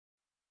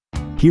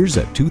Here's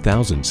a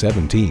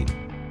 2017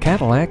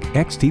 Cadillac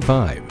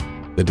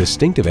XT5. The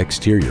distinctive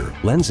exterior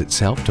lends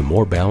itself to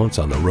more balance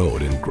on the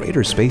road and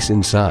greater space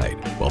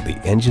inside, while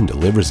the engine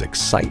delivers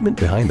excitement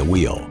behind the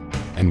wheel.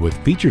 And with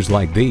features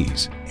like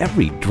these,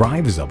 every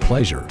drive is a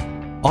pleasure.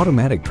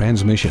 Automatic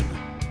transmission,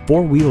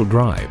 four-wheel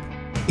drive,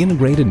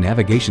 integrated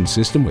navigation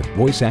system with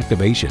voice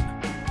activation,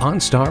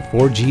 OnStar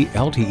 4G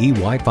LTE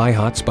Wi-Fi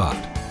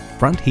hotspot,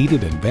 front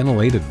heated and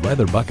ventilated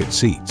leather bucket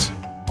seats,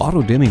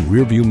 auto-dimming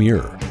rearview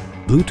mirror,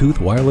 Bluetooth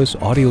wireless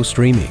audio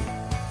streaming,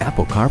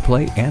 Apple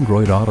CarPlay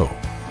Android Auto,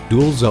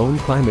 dual zone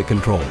climate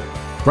control,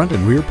 front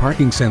and rear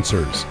parking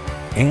sensors,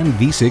 and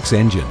V6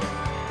 engine.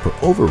 For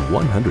over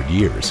 100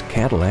 years,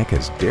 Cadillac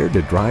has dared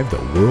to drive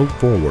the world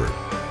forward.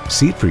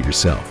 See it for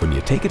yourself when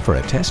you take it for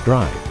a test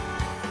drive.